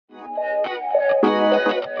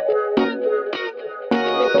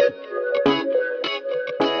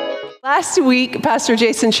Last week, Pastor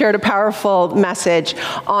Jason shared a powerful message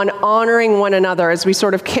on honoring one another as we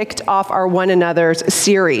sort of kicked off our One Another's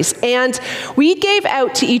series. And we gave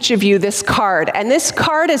out to each of you this card. And this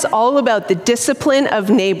card is all about the discipline of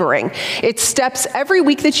neighboring. It's steps every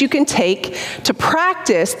week that you can take to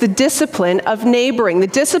practice the discipline of neighboring, the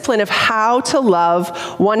discipline of how to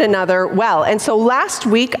love one another well. And so last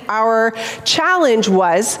week, our challenge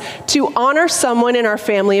was to honor someone in our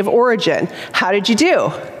family of origin. How did you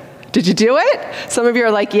do? Did you do it? Some of you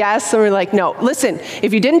are like, yes. Some of you are like, no. Listen,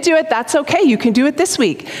 if you didn't do it, that's okay. You can do it this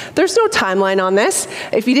week. There's no timeline on this.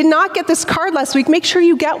 If you did not get this card last week, make sure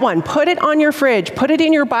you get one. Put it on your fridge. Put it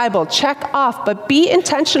in your Bible. Check off. But be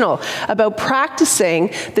intentional about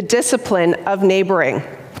practicing the discipline of neighboring.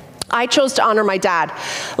 I chose to honor my dad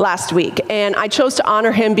last week, and I chose to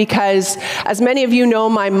honor him because, as many of you know,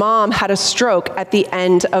 my mom had a stroke at the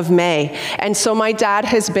end of May, and so my dad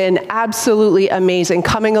has been absolutely amazing,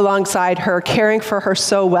 coming alongside her, caring for her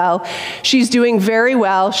so well. She's doing very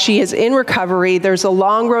well. She is in recovery. There's a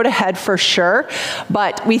long road ahead for sure,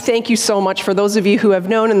 but we thank you so much for those of you who have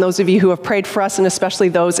known and those of you who have prayed for us, and especially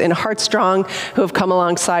those in Heartstrong who have come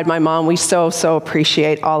alongside my mom. We so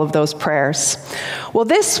appreciate all of those prayers. Well,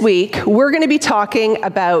 this week, we're going to be talking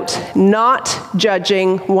about not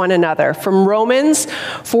judging one another from Romans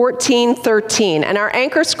 14:13. And our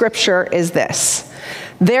anchor scripture is this: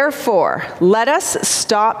 "Therefore, let us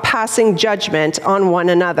stop passing judgment on one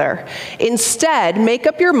another. Instead, make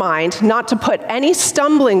up your mind not to put any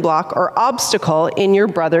stumbling block or obstacle in your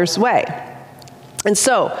brother's way." And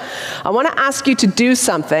so, I want to ask you to do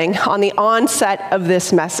something on the onset of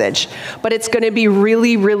this message, but it's going to be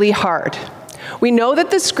really hard. We know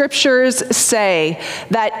that the scriptures say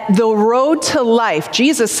that the road to life,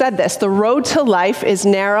 Jesus said this, the road to life is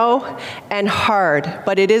narrow and hard,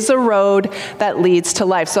 but it is a road that leads to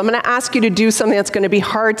life. So I'm going to ask you to do something that's going to be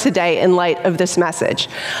hard today in light of this message.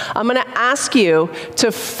 I'm going to ask you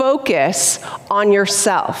to focus on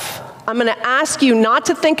yourself. I'm going to ask you not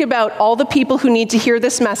to think about all the people who need to hear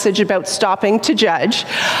this message about stopping to judge.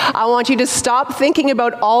 I want you to stop thinking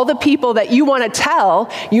about all the people that you want to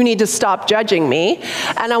tell you need to stop judging me.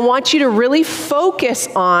 And I want you to really focus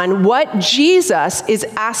on what Jesus is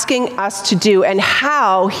asking us to do and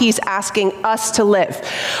how he's asking us to live.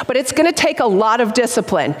 But it's going to take a lot of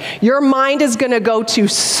discipline. Your mind is going to go to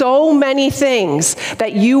so many things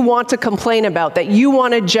that you want to complain about, that you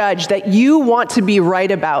want to judge, that you want to be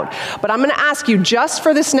right about. But I'm going to ask you just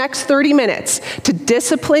for this next 30 minutes to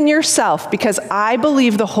discipline yourself, because I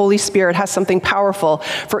believe the Holy Spirit has something powerful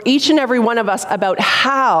for each and every one of us about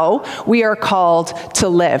how we are called to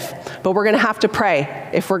live. But we're going to have to pray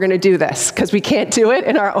if we're going to do this, because we can't do it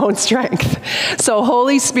in our own strength. So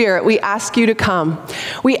Holy Spirit, we ask you to come.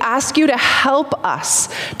 We ask you to help us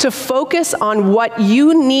to focus on what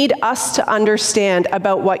you need us to understand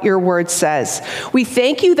about what your word says. We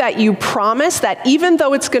thank you that you promise that even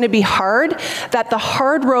though it's going to be hard, that the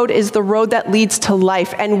hard road is the road that leads to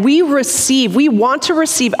life. And we want to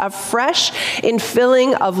receive a fresh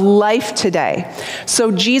infilling of life today.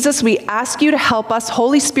 So Jesus, we ask you to help us.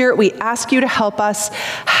 Holy Spirit, we ask you to help us.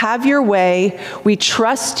 Have your way. We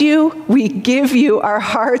trust you. We give you our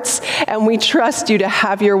hearts, and we trust you to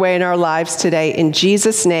have your way in our lives today. In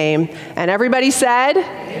Jesus' name. And everybody said?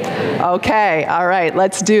 Amen. Okay, all right,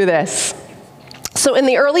 let's do this. So in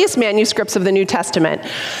the earliest manuscripts of the New Testament,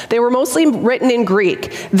 they were mostly written in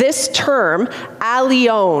Greek. This term,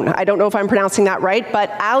 allion, I don't know if I'm pronouncing that right,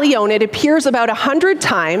 but allion, it appears about 100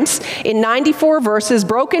 times in 94 verses,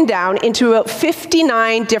 broken down into about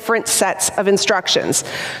 59 different sets of instructions.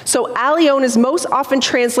 So allion is most often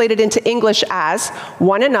translated into English as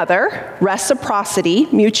one another, reciprocity,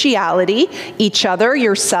 mutuality, each other,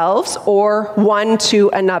 yourselves, or one to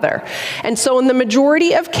another. And so in the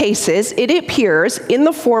majority of cases, it appears in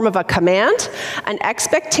the form of a command, an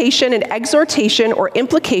expectation, an exhortation, or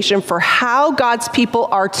implication for how God's people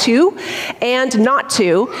are to and not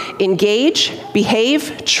to engage,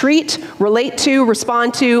 behave, treat, relate to,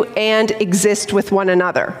 respond to, and exist with one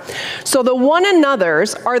another. So the one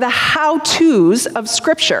another's are the how-tos of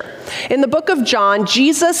Scripture. In the book of John,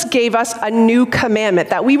 Jesus gave us a new commandment,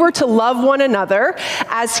 that we were to love one another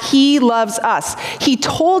as he loves us. He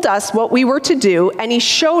told us what we were to do, and he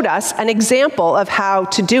showed us an example of how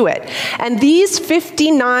to do it. And these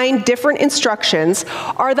 59 different instructions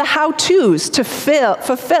are the how-tos to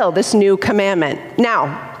fulfill this new commandment.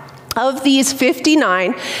 Now, of these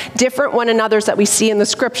 59 different one another's that we see in the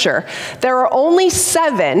scripture, there are only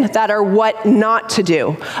 7 that are what not to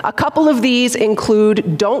do. A couple of these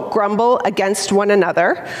include don't grumble against one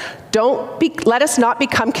another, let us not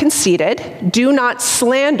become conceited, do not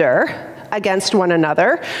slander, against one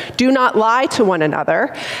another. Do not lie to one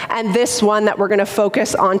another. And this one that we're going to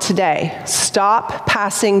focus on today, stop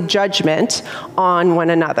passing judgment on one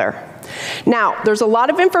another. Now, there's a lot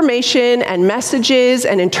of information and messages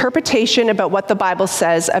and interpretation about what the Bible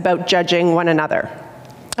says about judging one another.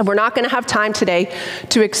 And we're not going to have time today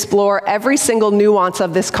to explore every single nuance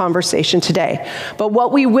of this conversation today. But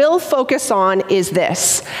what we will focus on is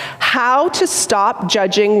this: how to stop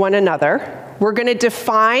judging one another. We're going to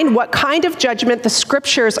define what kind of judgment the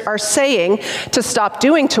scriptures are saying to stop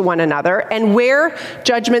doing to one another and where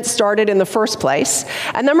judgment started in the first place.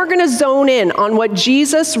 And then we're going to zone in on what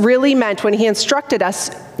Jesus really meant when he instructed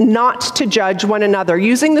us not to judge one another,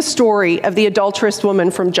 using the story of the adulterous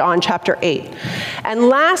woman from John chapter 8. And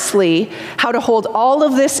lastly, how to hold all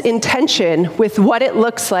of this in tension with what it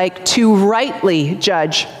looks like to rightly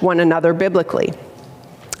judge one another biblically.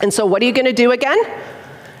 And so what are you going to do again?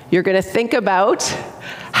 You're going to think about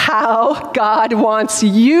how God wants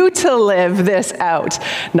you to live this out.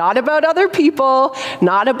 Not about other people,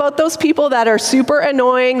 not about those people that are super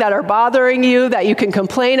annoying, that are bothering you, that you can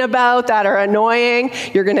complain about, that are annoying.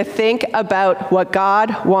 You're going to think about what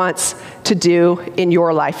God wants to do in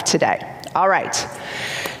your life today. All right.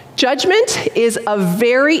 Judgment is a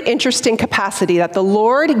very interesting capacity that the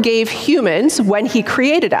Lord gave humans when he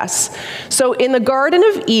created us. So in the Garden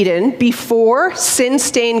of Eden, before sin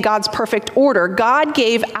stained God's perfect order, God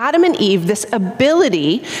gave Adam and Eve this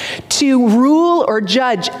ability to rule or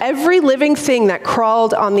judge every living thing that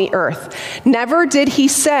crawled on the earth. Never did he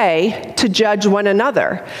say to judge one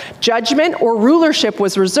another. Judgment or rulership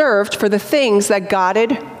was reserved for the things that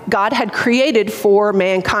God had created for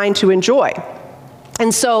mankind to enjoy.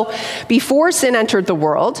 And so, before sin entered the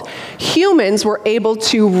world, humans were able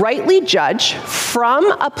to rightly judge from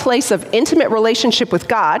a place of intimate relationship with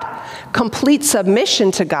God, complete submission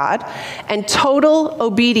to God, and total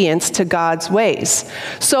obedience to God's ways.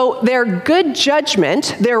 So their good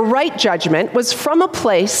judgment, their right judgment, was from a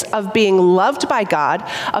place of being loved by God,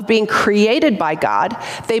 of being created by God.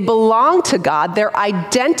 They belonged to God. Their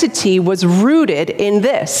identity was rooted in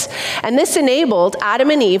this. And this enabled Adam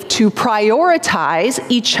and Eve to prioritize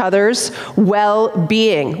each other's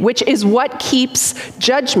well-being, which is what keeps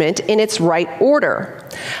judgment in its right order.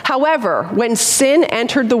 However, when sin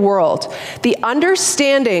entered the world, the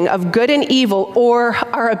understanding of good and evil, or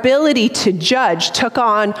our ability to judge, took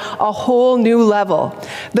on a whole new level.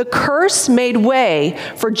 The curse made way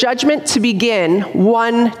for judgment to begin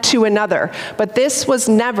one to another, but this was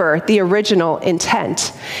never the original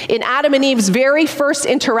intent. In Adam and Eve's very first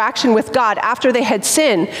interaction with God after they had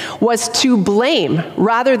sinned was to blame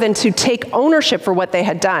rather than to take ownership for what they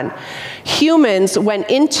had done. Humans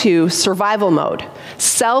went into survival mode.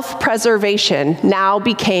 Self-preservation now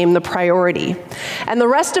became the priority. And the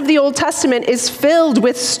rest of the Old Testament is filled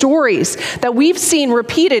with stories that we've seen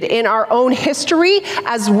repeated in our own history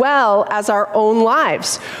as well as our own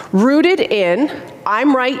lives, rooted in,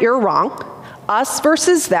 I'm right, you're wrong, us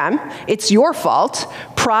versus them, it's your fault,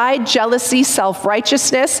 pride, jealousy,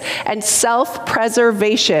 self-righteousness, and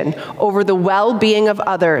self-preservation over the well-being of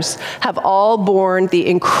others have all borne the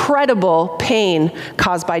incredible pain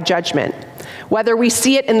caused by judgment. Whether we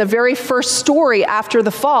see it in the very first story after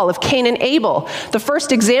the fall of Cain and Abel, the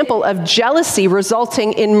first example of jealousy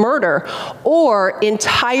resulting in murder, or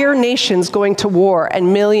entire nations going to war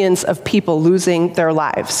and millions of people losing their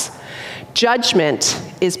lives. Judgment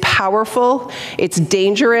is powerful, it's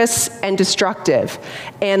dangerous and destructive,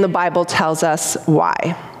 and the Bible tells us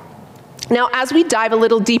why. Now, as we dive a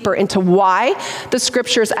little deeper into why the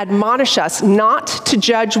scriptures admonish us not to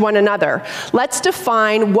judge one another, let's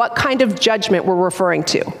define what kind of judgment we're referring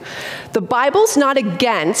to. The Bible's not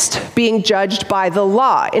against being judged by the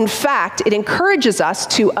law. In fact, it encourages us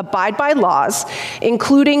to abide by laws,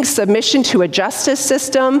 including submission to a justice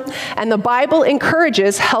system, and the Bible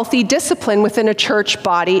encourages healthy discipline within a church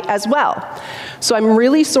body as well. So I'm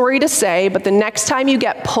really sorry to say, but the next time you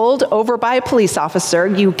get pulled over by a police officer,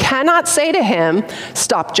 you cannot say to him,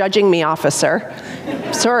 "Stop judging me, officer."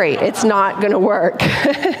 Sorry, it's not going to work.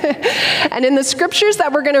 And in the scriptures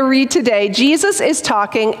that we're going to read today, Jesus is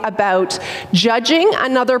talking about judging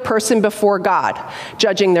another person before God,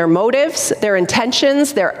 judging their motives, their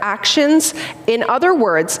intentions, their actions. In other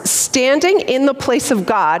words, standing in the place of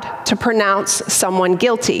God to pronounce someone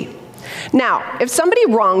guilty. Now, if somebody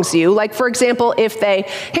wrongs you, like for example, if they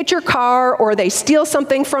hit your car or they steal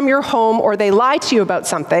something from your home or they lie to you about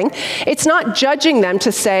something, it's not judging them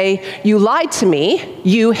to say, "You lied to me,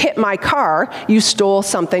 you hit my car, you stole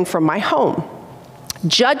something from my home."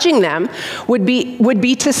 Judging them would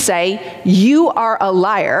be to say, "You are a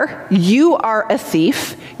liar, you are a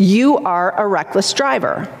thief, you are a reckless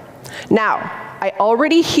driver." Now, I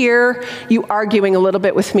already hear you arguing a little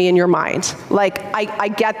bit with me in your mind. Like, I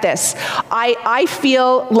get this. I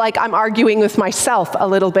feel like I'm arguing with myself a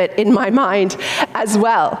little bit in my mind as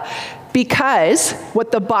well. Because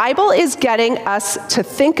what the Bible is getting us to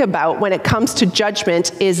think about when it comes to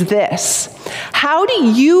judgment is this. How do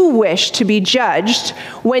you wish to be judged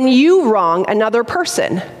when you wrong another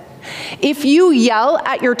person? If you yell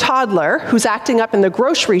at your toddler who's acting up in the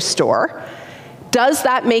grocery store, does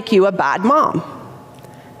that make you a bad mom?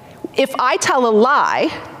 If I tell a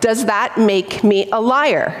lie, does that make me a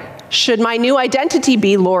liar? Should my new identity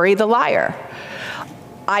be Lori the liar?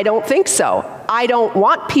 I don't think so. I don't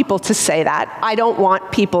want people to say that. I don't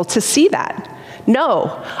want people to see that.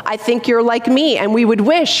 No, I think you're like me, and we would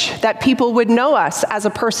wish that people would know us as a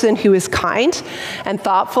person who is kind and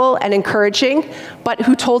thoughtful and encouraging, but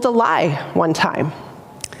who told a lie one time.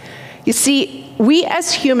 You see, we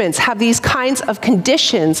as humans have these kinds of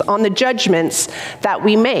conditions on the judgments that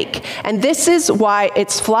we make, and this is why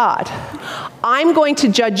it's flawed. I'm going to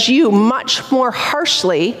judge you much more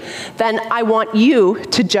harshly than I want you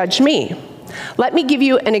to judge me. Let me give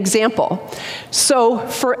you an example. So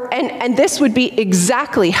and this would be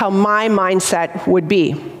exactly how my mindset would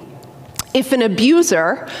be. If an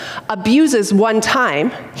abuser abuses one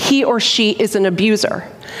time, he or she is an abuser.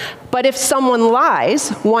 But if someone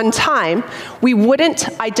lies one time, we wouldn't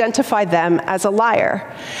identify them as a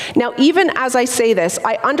liar. Now, even as I say this,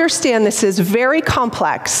 I understand this is very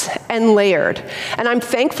complex and layered. And I'm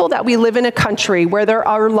thankful that we live in a country where there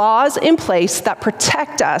are laws in place that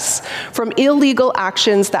protect us from illegal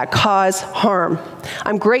actions that cause harm.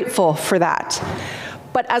 I'm grateful for that.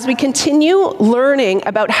 But as we continue learning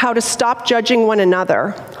about how to stop judging one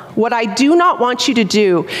another, what I do not want you to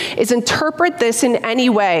do is interpret this in any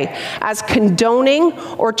way as condoning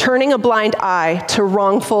or turning a blind eye to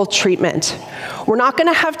wrongful treatment. We're not going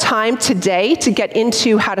to have time today to get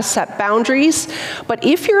into how to set boundaries, but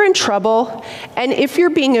if you're in trouble and if you're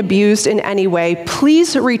being abused in any way,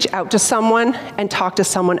 please reach out to someone and talk to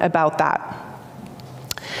someone about that.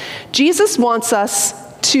 Jesus wants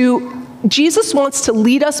to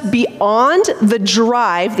lead us beyond the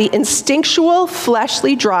drive, the instinctual,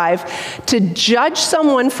 fleshly drive, to judge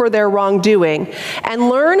someone for their wrongdoing, and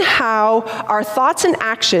learn how our thoughts and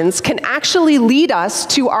actions can actually lead us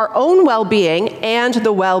to our own well-being and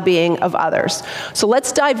the well-being of others. So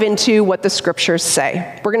let's dive into what the scriptures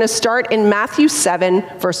say. We're going to start in Matthew 7,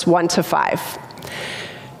 verse 1 to 5.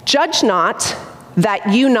 Judge not,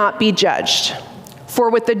 that you not be judged. For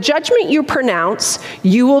with the judgment you pronounce,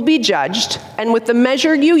 you will be judged, and with the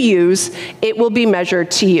measure you use, it will be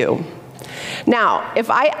measured to you. Now, if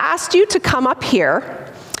I asked you to come up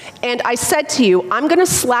here, and I said to you, I'm going to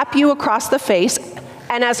slap you across the face,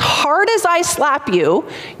 and as hard as I slap you,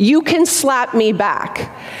 you can slap me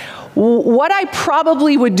back. What I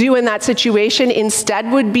probably would do in that situation instead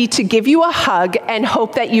would be to give you a hug and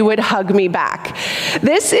hope that you would hug me back.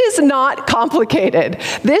 This is not complicated.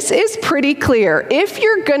 This is pretty clear. If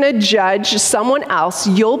you're going to judge someone else,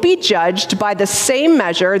 you'll be judged by the same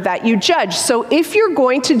measure that you judge. So if you're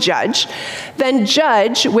going to judge, then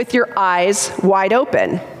judge with your eyes wide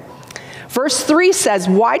open. Verse 3 says,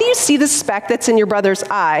 why do you see the speck that's in your brother's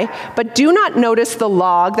eye, but do not notice the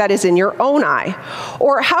log that is in your own eye?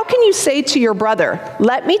 Or how can you say to your brother,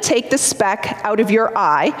 let me take the speck out of your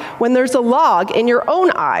eye, when there's a log in your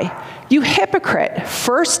own eye? You hypocrite,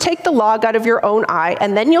 first take the log out of your own eye,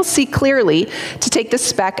 and then you'll see clearly to take the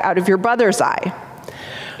speck out of your brother's eye.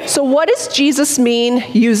 So what does Jesus mean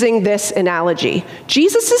using this analogy?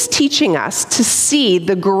 Jesus is teaching us to see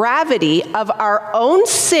the gravity of our own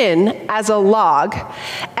sin as a log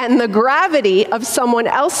and the gravity of someone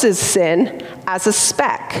else's sin as a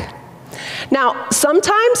speck. Now,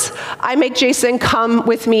 sometimes I make Jason come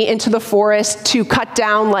with me into the forest to cut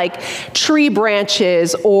down like tree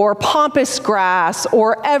branches or pampas grass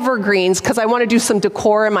or evergreens because I want to do some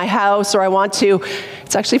decor in my house, or I want to.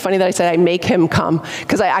 It's actually funny that I said I make him come,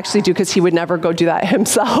 because I actually do, because he would never go do that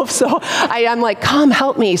himself. So I'm like, come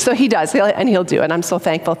help me. So he does, and he'll do it. I'm so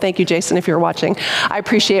thankful. Thank you, Jason, if you're watching. I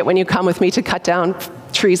appreciate it when you come with me to cut down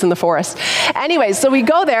trees in the forest. Anyways, so we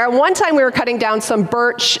go there. One time we were cutting down some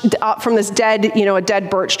birch from this dead, a dead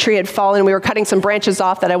birch tree had fallen. We were cutting some branches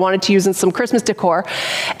off that I wanted to use in some Christmas decor.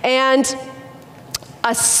 And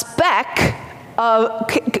a speck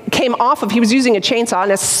came off of, he was using a chainsaw,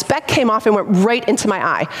 and a speck came off and went right into my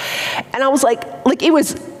eye. And I was like it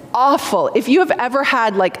was awful. If you have ever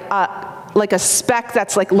had like a speck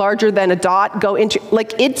that's like larger than a dot go into,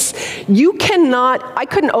 I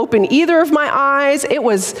couldn't open either of my eyes. It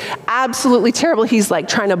was absolutely terrible. He's like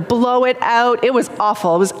trying to blow it out. It was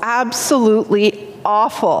awful. It was absolutely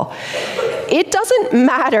awful. It doesn't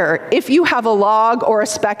matter if you have a log or a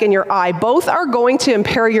speck in your eye. Both are going to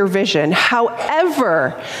impair your vision.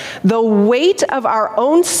 However, the weight of our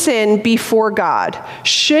own sin before God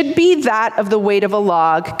should be that of the weight of a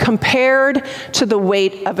log compared to the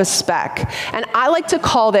weight of a speck. And I like to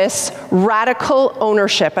call this radical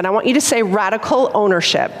ownership. And I want you to say radical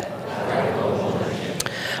ownership.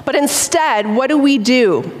 But instead, what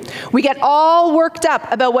do? We get all worked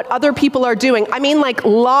up about what other people are doing. I mean, like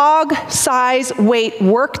log size weight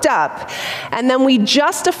worked up. And then we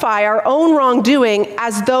justify our own wrongdoing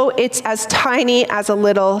as though it's as tiny as a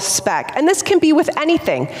little speck. And this can be with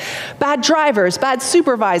anything. Bad drivers, bad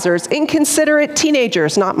supervisors, inconsiderate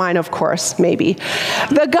teenagers, not mine, of course, maybe.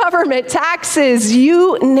 The government, taxes,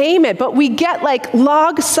 you name it. But we get like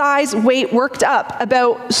log size weight worked up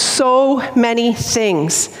about so many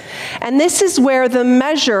things. And this is where the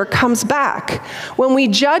measure comes back. When we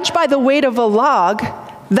judge by the weight of a log,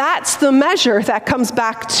 that's the measure that comes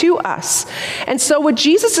back to us. And so what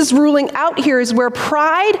Jesus is ruling out here is where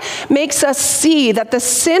pride makes us see that the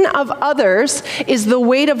sin of others is the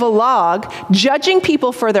weight of a log, judging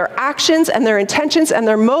people for their actions and their intentions and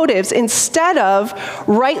their motives instead of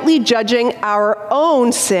rightly judging our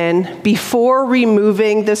own sin before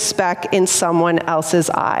removing the speck in someone else's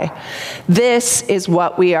eye. This is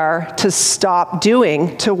what we are to stop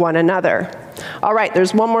doing to one another. All right,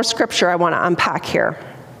 there's one more scripture I want to unpack here.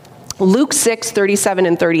 Luke 6, 37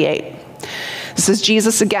 and 38. This is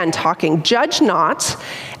Jesus again talking. Judge not,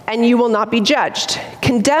 and you will not be judged.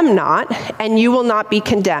 Condemn not, and you will not be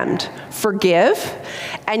condemned. Forgive,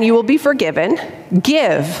 and you will be forgiven.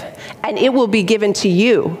 Give, and it will be given to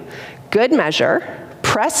you. Good measure,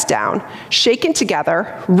 pressed down, shaken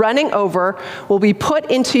together, running over, will be put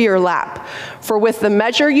into your lap. For with the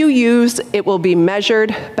measure you use, it will be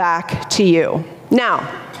measured back to you.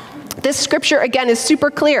 Now, this scripture, again, is super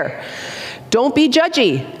clear. Don't be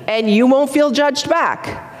judgy, and you won't feel judged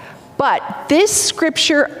back. But this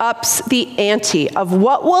scripture ups the ante of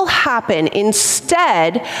what will happen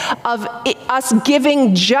instead of us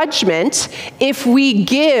giving judgment if we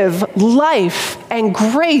give life and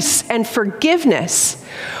grace and forgiveness.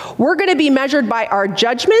 We're going to be measured by our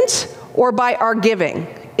judgment or by our giving.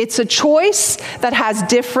 It's a choice that has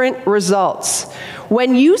different results.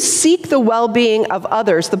 When you seek the well-being of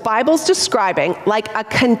others, the Bible's describing like a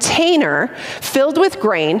container filled with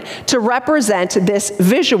grain to represent this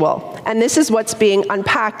visual. And this is what's being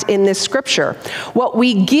unpacked in this scripture. What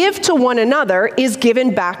we give to one another is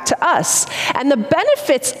given back to us. And the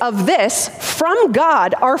benefits of this from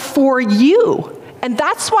God are for you. And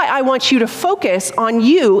that's why I want you to focus on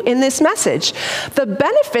you in this message. The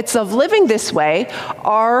benefits of living this way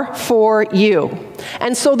are for you.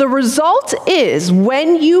 And so the result is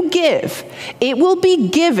when you give, it will be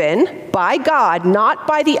given by God, not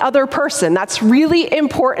by the other person. That's really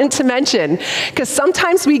important to mention because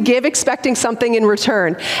sometimes we give expecting something in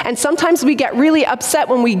return. And sometimes we get really upset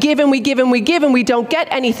when we give and we give and we give and we don't get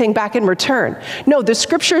anything back in return. No, the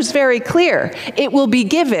scripture is very clear. It will be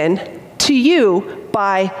given to you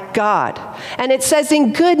by God. And it says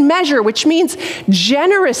in good measure, which means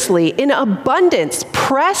generously, in abundance,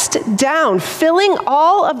 pressed down, filling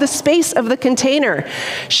all of the space of the container,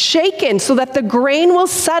 shaken so that the grain will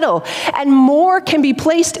settle and more can be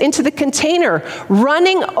placed into the container,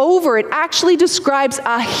 running over. It actually describes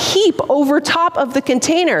a heap over top of the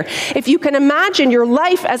container. If you can imagine your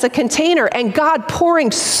life as a container and God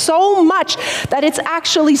pouring so much that it's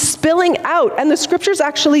actually spilling out. And the scriptures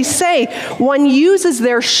actually say one uses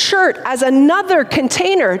their shirt as another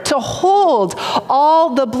container to hold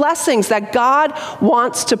all the blessings that God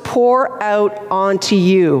wants to pour out onto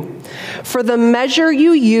you. For the measure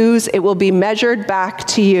you use, it will be measured back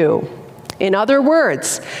to you. In other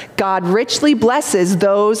words, God richly blesses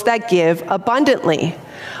those that give abundantly.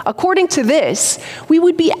 According to this, we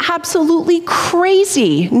would be absolutely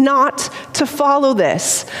crazy not to follow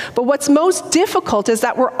this. But what's most difficult is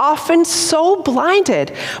that we're often so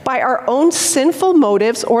blinded by our own sinful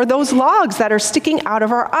motives or those logs that are sticking out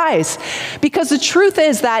of our eyes. Because the truth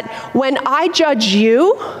is that when I judge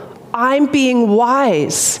you, I'm being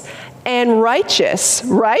wise and righteous,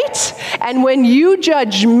 right? And when you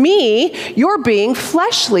judge me, you're being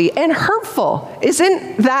fleshly and hurtful.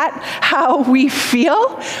 Isn't that how we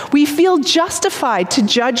feel? We feel justified to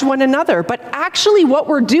judge one another, but actually what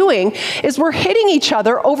we're doing is we're hitting each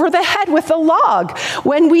other over the head with a log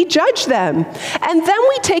when we judge them. And then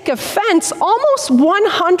we take offense almost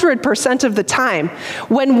 100% of the time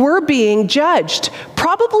when we're being judged.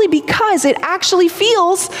 Probably because it actually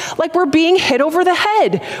feels like we're being hit over the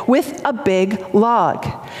head with a big log.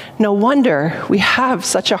 No wonder we have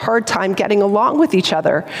such a hard time getting along with each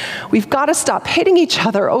other. We've got to stop hitting each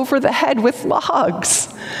other over the head with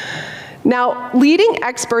logs. Now, leading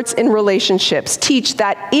experts in relationships teach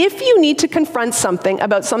that if you need to confront something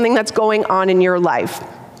about something that's going on in your life,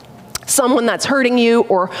 someone that's hurting you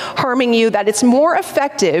or harming you, that it's more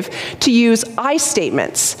effective to use I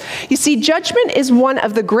statements. You see, judgment is one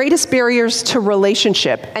of the greatest barriers to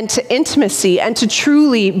relationship and to intimacy and to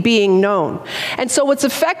truly being known. And so what's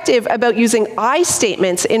effective about using I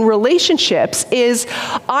statements in relationships is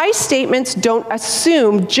I statements don't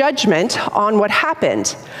assume judgment on what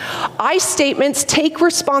happened. I statements take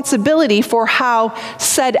responsibility for how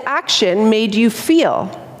said action made you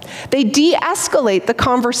feel. They de-escalate the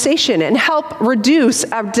conversation and help reduce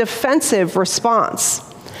a defensive response.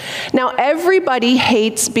 Now, everybody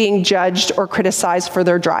hates being judged or criticized for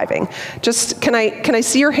their driving. Just, can I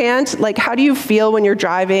see your hand? Like, how do you feel when you're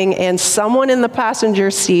driving and someone in the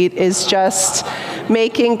passenger seat is just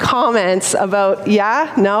making comments about,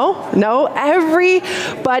 yeah, no,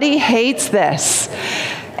 everybody hates this.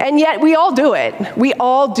 And yet we all do it. We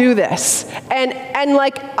all do this. And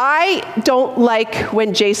like, I don't like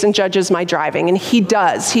when Jason judges my driving, and he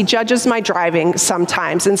does. He judges my driving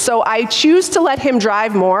sometimes. And so I choose to let him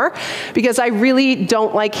drive more because I really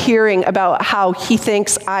don't like hearing about how he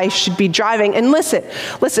thinks I should be driving. And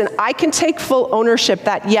listen, I can take full ownership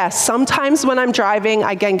that yes, sometimes when I'm driving,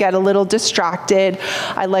 I can get a little distracted.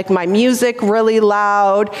 I like my music really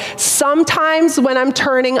loud. Sometimes when I'm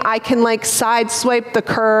turning, I can like sideswipe the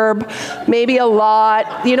curb, maybe a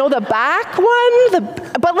lot. You know, the back one?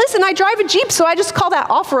 But listen, I drive a Jeep, so I just call that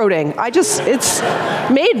off-roading.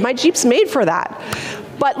 My Jeep's made for that.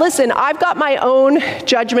 But listen, I've got my own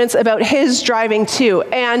judgments about his driving too.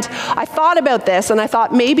 And I thought about this, and I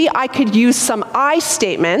thought maybe I could use some I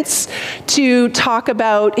statements to talk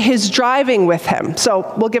about his driving with him.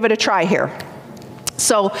 So we'll give it a try here.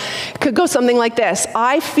 So it could go something like this.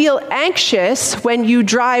 I feel anxious when you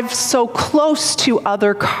drive so close to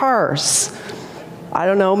other cars. I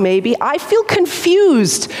don't know, maybe. I feel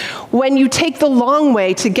confused when you take the long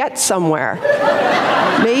way to get somewhere.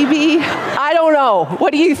 Maybe. I don't know.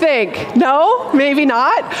 What do you think? No? Maybe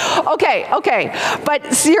not? Okay.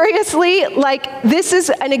 But seriously, like, this is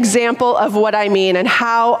an example of what I mean and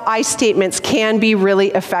how I statements can be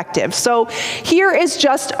really effective. So here is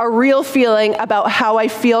just a real feeling about how I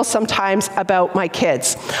feel sometimes about my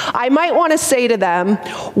kids. I might want to say to them,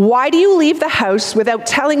 why do you leave the house without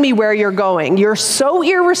telling me where you're going? You're so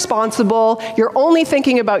irresponsible. You're only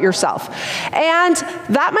thinking about yourself. And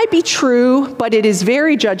that might be true, but it is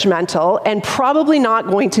very judgmental and probably not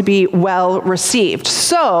going to be well received.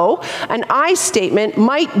 So an I statement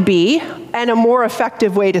might be, and a more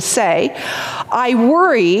effective way to say, I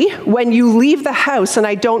worry when you leave the house and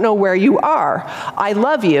I don't know where you are. I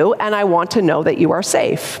love you and I want to know that you are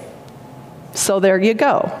safe. So there you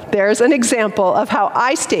go. There's an example of how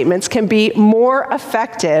I statements can be more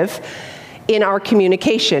effective in our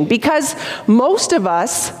communication, because most of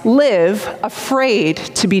us live afraid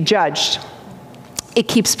to be judged. It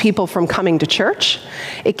keeps people from coming to church.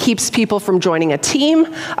 It keeps people from joining a team,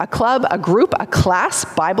 a club, a group, a class,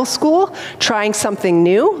 Bible school, trying something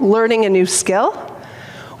new, learning a new skill.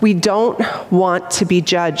 We don't want to be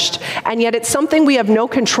judged, and yet it's something we have no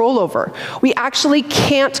control over. We actually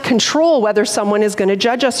can't control whether someone is going to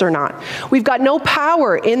judge us or not. We've got no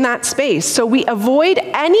power in that space, so we avoid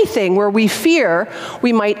anything where we fear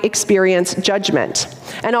we might experience judgment.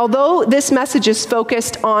 And although this message is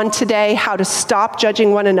focused on today how to stop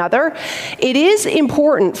judging one another, it is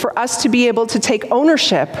important for us to be able to take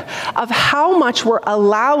ownership of how much we're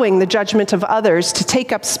allowing the judgment of others to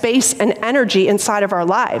take up space and energy inside of our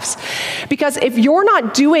lives. Because if you're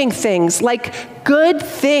not doing things like good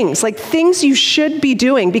things, like things you should be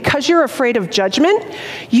doing because you're afraid of judgment,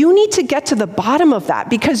 you need to get to the bottom of that,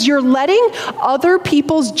 because you're letting other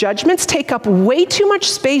people's judgments take up way too much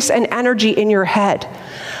space and energy in your head.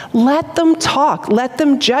 Let them talk, let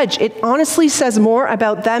them judge. It honestly says more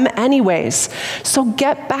about them anyways. So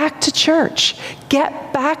get back to church,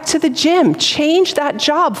 get back to the gym, change that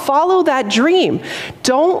job, follow that dream.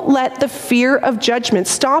 Don't let the fear of judgment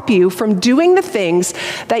stop you from doing the things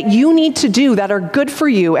that you need to do that are good for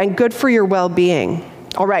you and good for your well-being.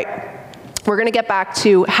 All right. We're going to get back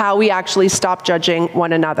to how we actually stop judging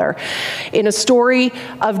one another in a story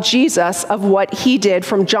of Jesus, of what he did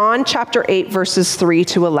from John chapter 8, verses 3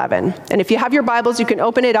 to 11. And if you have your Bibles, you can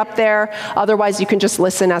open it up there. Otherwise, you can just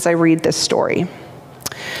listen as I read this story.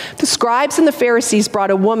 The scribes and the Pharisees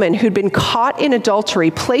brought a woman who'd been caught in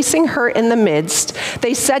adultery, placing her in the midst.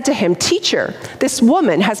 They said to him, "Teacher, this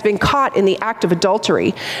woman has been caught in the act of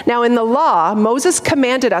adultery. Now in the law, Moses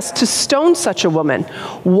commanded us to stone such a woman.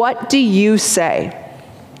 What do you say?"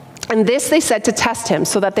 And this they said to test him,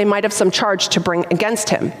 so that they might have some charge to bring against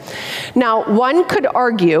him. Now, one could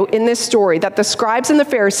argue in this story that the scribes and the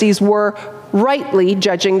Pharisees were rightly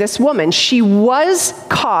judging this woman. She was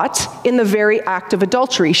caught in the very act of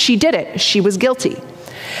adultery. She did it. She was guilty.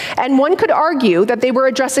 And one could argue that they were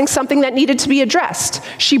addressing something that needed to be addressed.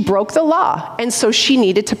 She broke the law, and so she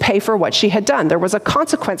needed to pay for what she had done. There was a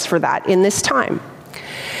consequence for that in this time.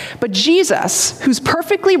 But Jesus, who's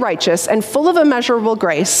perfectly righteous and full of immeasurable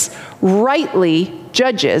grace, rightly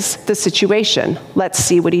judges the situation. Let's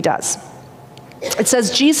see what he does. It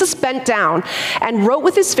says, Jesus bent down and wrote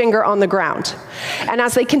with his finger on the ground. And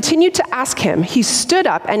as they continued to ask him, he stood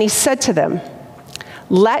up and he said to them,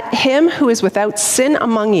 "Let him who is without sin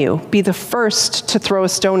among you be the first to throw a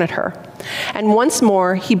stone at her." And once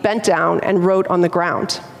more he bent down and wrote on the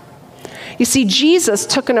ground. You see, Jesus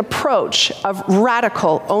took an approach of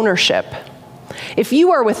radical ownership. If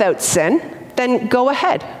you are without sin, then go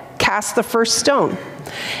ahead, cast the first stone.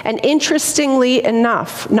 And interestingly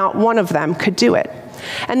enough, not one of them could do it.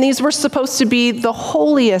 And these were supposed to be the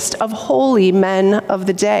holiest of holy men of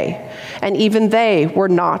the day. And even they were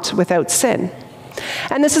not without sin.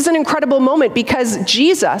 And this is an incredible moment because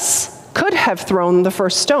Jesus could have thrown the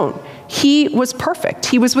first stone. He was perfect.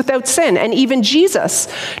 He was without sin. And even Jesus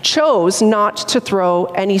chose not to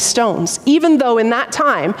throw any stones, even though in that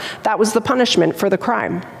time, that was the punishment for the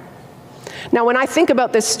crime. Now, when I think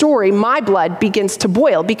about this story, my blood begins to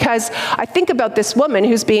boil because I think about this woman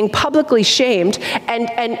who's being publicly shamed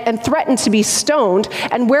and threatened to be stoned.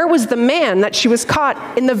 And where was the man that she was caught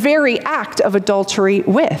in the very act of adultery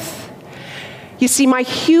with? You see, my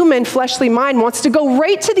human fleshly mind wants to go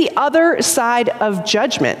right to the other side of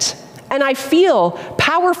judgment. And I feel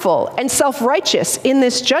powerful and self-righteous in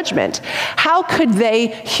this judgment. How could they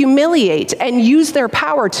humiliate and use their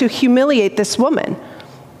power to humiliate this woman?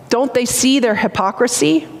 Don't they see their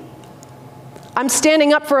hypocrisy? I'm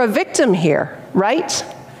standing up for a victim here, right?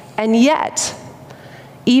 And yet,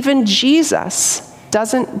 even Jesus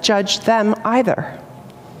doesn't judge them either.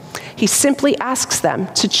 He simply asks them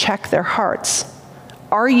to check their hearts.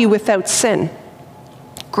 Are you without sin?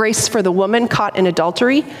 Grace for the woman caught in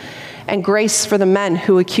adultery, and grace for the men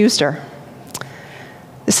who accused her.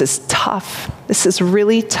 This is tough. This is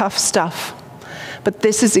really tough stuff. But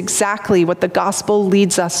this is exactly what the gospel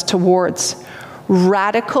leads us towards.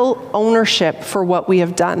 Radical ownership for what we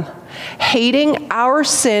have done. Hating our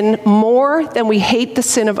sin more than we hate the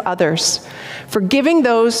sin of others. Forgiving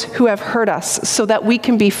those who have hurt us so that we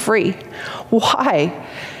can be free. Why?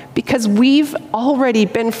 Because we've already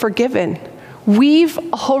been forgiven. We've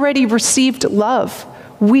already received love.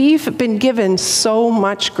 We've been given so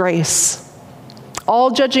much grace.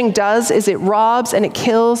 All judging does is it robs and it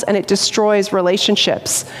kills and it destroys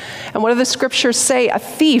relationships. And what do the scriptures say? A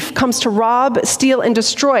thief comes to rob, steal, and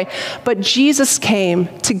destroy. But Jesus came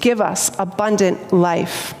to give us abundant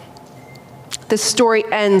life. This story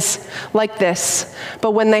ends like this.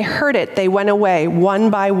 But when they heard it, they went away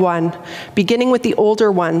one by one, beginning with the older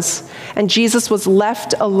ones. And Jesus was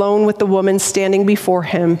left alone with the woman standing before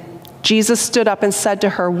him. Jesus stood up and said to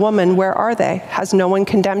her, "Woman, where are they? Has no one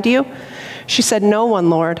condemned you?" She said, "No one,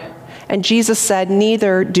 Lord." And Jesus said,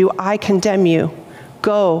 "Neither do I condemn you.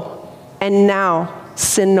 Go, and now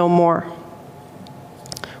sin no more."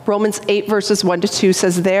 Romans 8 verses 1-2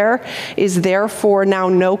 says, "There is therefore now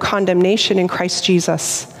no condemnation in Christ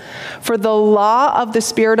Jesus. For the law of the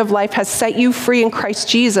Spirit of life has set you free in Christ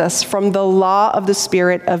Jesus from the law of the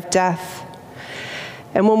spirit of death."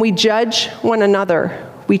 And when we judge one another,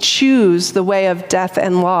 we choose the way of death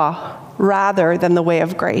and law rather than the way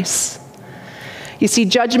of grace. You see,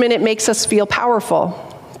 judgment, it makes us feel powerful,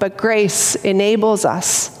 but grace enables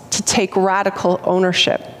us to take radical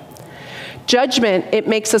ownership. Judgment, it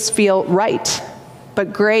makes us feel right,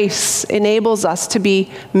 but grace enables us to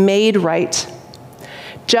be made right.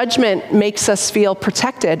 Judgment makes us feel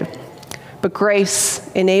protected, but grace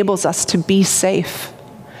enables us to be safe.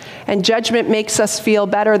 And judgment makes us feel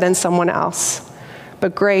better than someone else,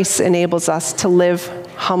 but grace enables us to live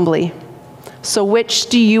humbly. So which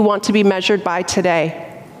do you want to be measured by today?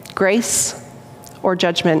 Grace or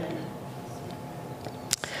judgment?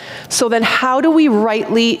 So then how do we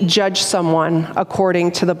rightly judge someone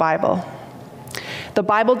according to the Bible? The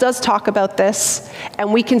Bible does talk about this,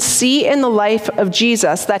 and we can see in the life of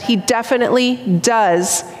Jesus that he definitely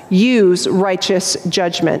does use righteous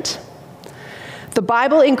judgment. The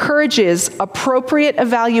Bible encourages appropriate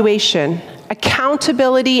evaluation,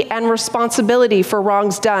 accountability and responsibility for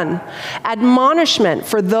wrongs done, admonishment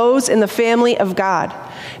for those in the family of God,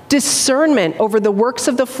 discernment over the works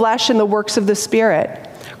of the flesh and the works of the Spirit,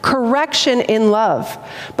 correction in love.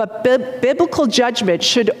 But biblical judgment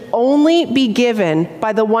should only be given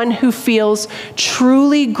by the one who feels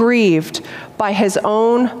truly grieved by his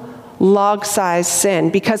own log-sized sin,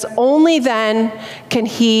 because only then can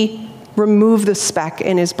he remove the speck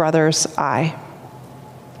in his brother's eye.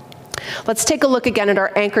 Let's take a look again at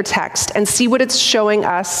our anchor text and see what it's showing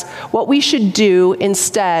us, what we should do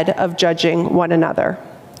instead of judging one another.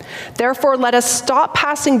 Therefore, let us stop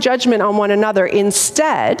passing judgment on one another.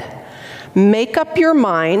 Instead, make up your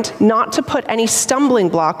mind not to put any stumbling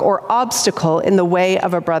block or obstacle in the way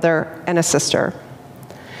of a brother and a sister.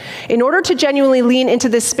 In order to genuinely lean into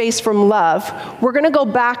this space from love, we're going to go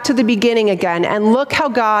back to the beginning again and look how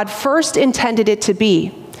God first intended it to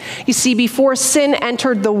be. You see, before sin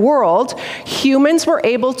entered the world, humans were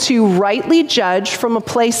able to rightly judge from a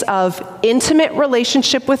place of intimate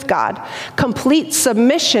relationship with God, complete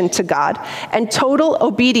submission to God, and total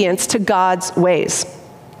obedience to God's ways.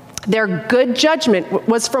 Their good judgment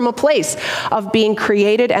was from a place of being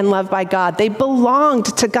created and loved by God. They belonged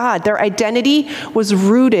to God. Their identity was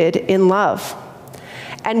rooted in love.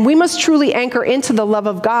 And we must truly anchor into the love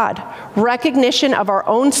of God, recognition of our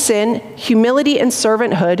own sin, humility, and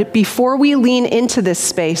servanthood before we lean into this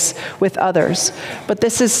space with others. But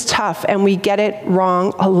this is tough, and we get it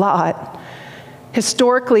wrong a lot.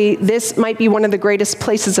 Historically, this might be one of the greatest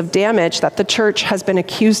places of damage that the church has been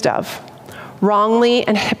accused of, wrongly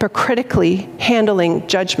and hypocritically handling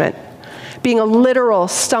judgment, being a literal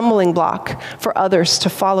stumbling block for others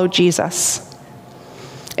to follow Jesus.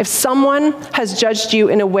 If someone has judged you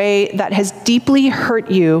in a way that has deeply hurt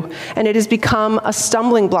you and it has become a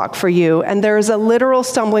stumbling block for you, and there is a literal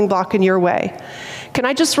stumbling block in your way, can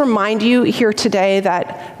I just remind you here today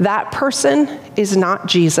that that person is not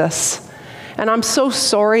Jesus? And I'm so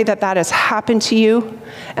sorry that that has happened to you.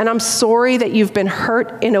 And I'm sorry that you've been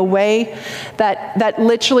hurt in a way that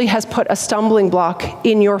literally has put a stumbling block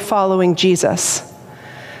in your following Jesus.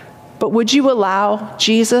 But would you allow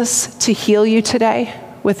Jesus to heal you today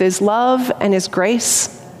with his love and his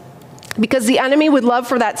grace? Because the enemy would love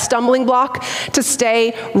for that stumbling block to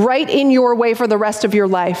stay right in your way for the rest of your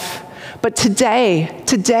life. But today,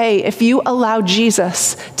 if you allow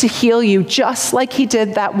Jesus to heal you, just like he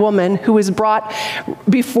did that woman who was brought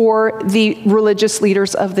before the religious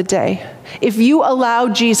leaders of the day, if you allow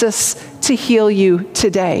Jesus to heal you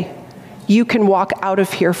today, you can walk out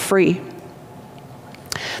of here free.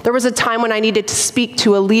 There was a time when I needed to speak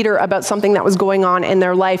to a leader about something that was going on in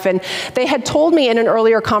their life, and they had told me in an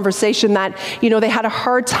earlier conversation that, they had a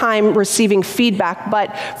hard time receiving feedback,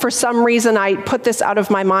 but for some reason I put this out of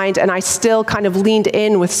my mind and I still kind of leaned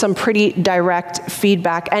in with some pretty direct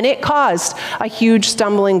feedback, and it caused a huge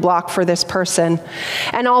stumbling block for this person.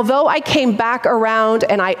 And although I came back around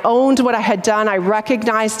and I owned what I had done, I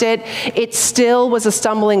recognized it, it still was a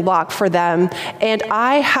stumbling block for them, and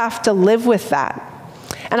I have to live with that.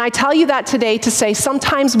 And I tell you that today to say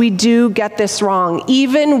sometimes we do get this wrong,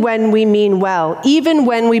 even when we mean well, even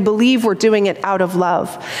when we believe we're doing it out of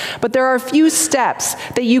love. But there are a few steps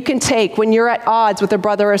that you can take when you're at odds with a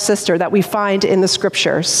brother or sister that we find in the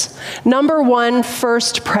scriptures. Number one,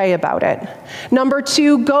 first pray about it. Number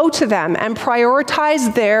two, go to them and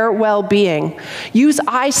prioritize their well-being. Use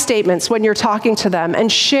I statements when you're talking to them and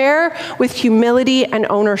share with humility and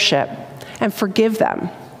ownership, and forgive them.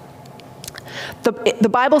 The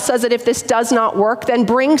Bible says that if this does not work, then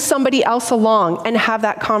bring somebody else along and have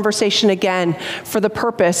that conversation again for the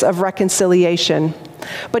purpose of reconciliation.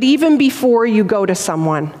 But even before you go to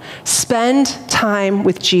someone, spend time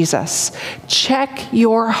with Jesus. Check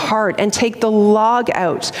your heart and take the log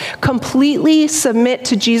out. Completely submit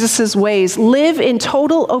to Jesus' ways. Live in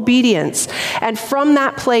total obedience. And from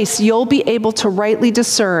that place, you'll be able to rightly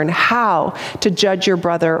discern how to judge your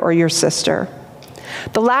brother or your sister.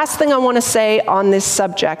 The last thing I want to say on this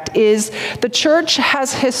subject is the church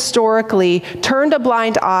has historically turned a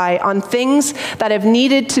blind eye on things that have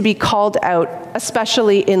needed to be called out,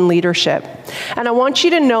 especially in leadership. And I want you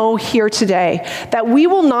to know here today that we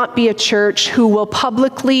will not be a church who will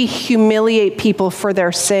publicly humiliate people for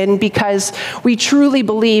their sin, because we truly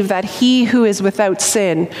believe that he who is without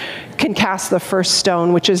sin can cast the first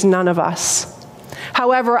stone, which is none of us.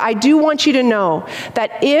 However, I do want you to know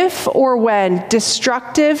that if or when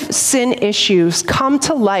destructive sin issues come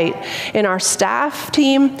to light in our staff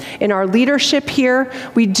team, in our leadership here,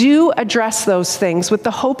 we do address those things with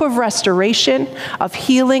the hope of restoration, of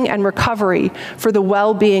healing and recovery for the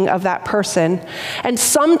well-being of that person. And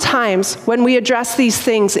sometimes when we address these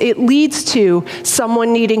things, it leads to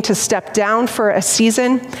someone needing to step down for a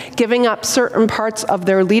season, giving up certain parts of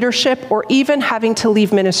their leadership, or even having to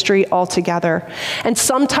leave ministry altogether. And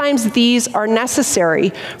sometimes these are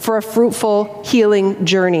necessary for a fruitful healing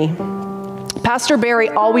journey. Pastor Barry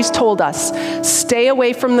always told us, stay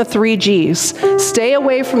away from the 3 G's. Stay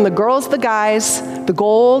away from the girls, the guys, the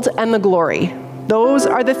gold, and the glory. Those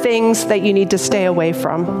are the things that you need to stay away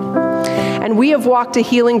from. And we have walked a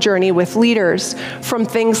healing journey with leaders from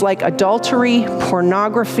things like adultery,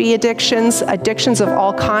 pornography addictions, addictions of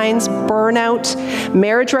all kinds, burnout,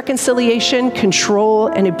 marriage reconciliation, control,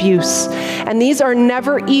 and abuse. And these are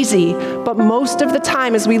never easy, but most of the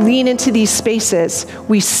time as we lean into these spaces,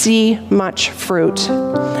 we see much fruit.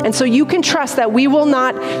 And so you can trust that we will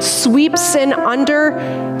not sweep sin under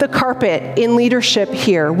the carpet in leadership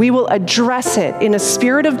here. We will address it in a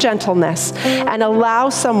spirit of gentleness and allow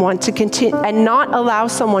someone to continue and not allow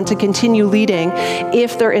someone to continue leading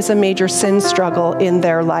if there is a major sin struggle in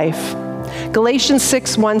their life. Galatians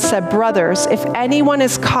 6:1 said, "Brothers, if anyone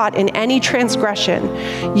is caught in any transgression,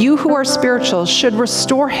 you who are spiritual should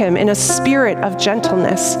restore him in a spirit of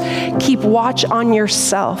gentleness. Keep watch on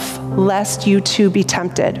yourself, lest you too be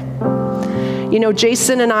tempted." You know,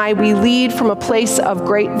 Jason and I, we lead from a place of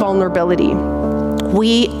great vulnerability.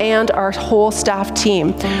 We and our whole staff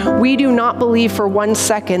team, we do not believe for 1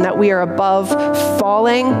 second that we are above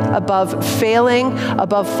falling, above failing,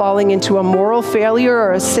 above falling into a moral failure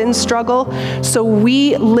or a sin struggle. So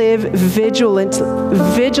we live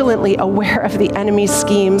vigilantly aware of the enemy's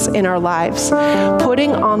schemes in our lives,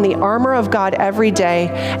 putting on the armor of God every day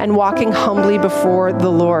and walking humbly before the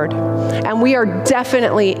Lord. And we are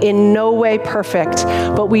definitely in no way perfect,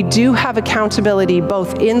 but we do have accountability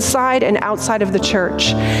both inside and outside of the church.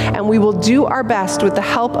 And we will do our best with the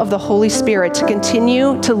help of the Holy Spirit to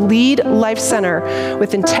continue to lead Life Center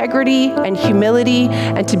with integrity and humility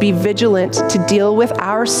and to be vigilant to deal with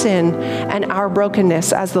our sin and our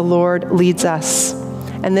brokenness as the Lord leads us.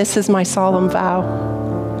 And this is my solemn vow.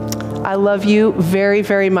 I love you very,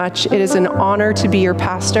 very much. It is an honor to be your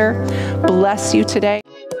pastor. Bless you today.